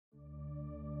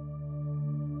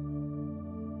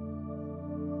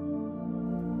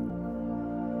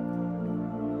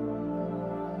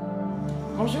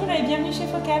Bonjour et bienvenue chez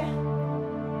Focal.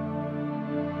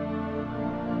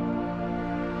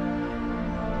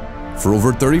 For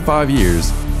over 35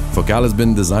 years, Focal has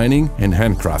been designing and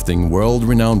handcrafting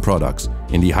world-renowned products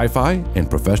in the hi-fi and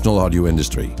professional audio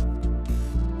industry.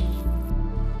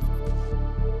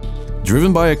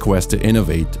 Driven by a quest to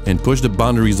innovate and push the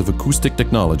boundaries of acoustic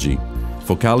technology,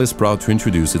 Focal is proud to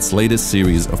introduce its latest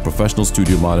series of professional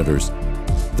studio monitors,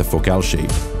 the Focal Shape.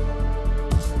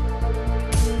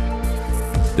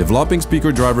 Developing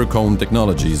speaker driver cone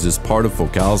technologies is part of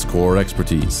Focal's core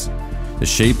expertise. The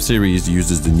Shape series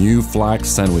uses the new Flax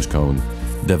sandwich cone,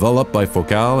 developed by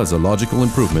Focal as a logical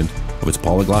improvement of its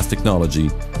polyglass technology,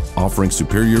 offering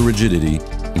superior rigidity,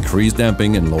 increased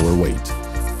damping and lower weight.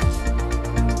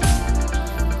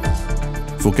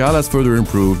 Focal has further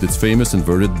improved its famous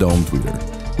inverted dome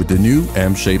tweeter with the new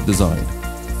M-Shape design.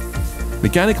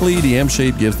 Mechanically, the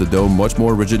M-Shape gives the dome much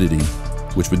more rigidity,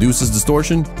 which reduces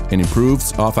distortion and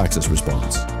improves off-axis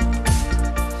response.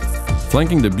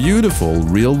 Flanking the beautiful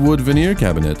real wood veneer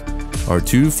cabinet are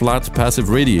two flat passive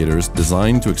radiators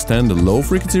designed to extend the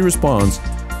low-frequency response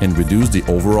and reduce the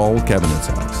overall cabinet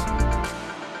size.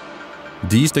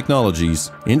 These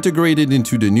technologies, integrated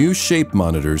into the new Shape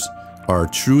monitors, are a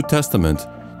true testament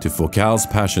to Focal's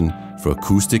passion for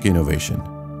acoustic innovation.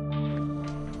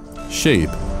 Shape,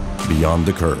 beyond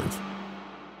the curve.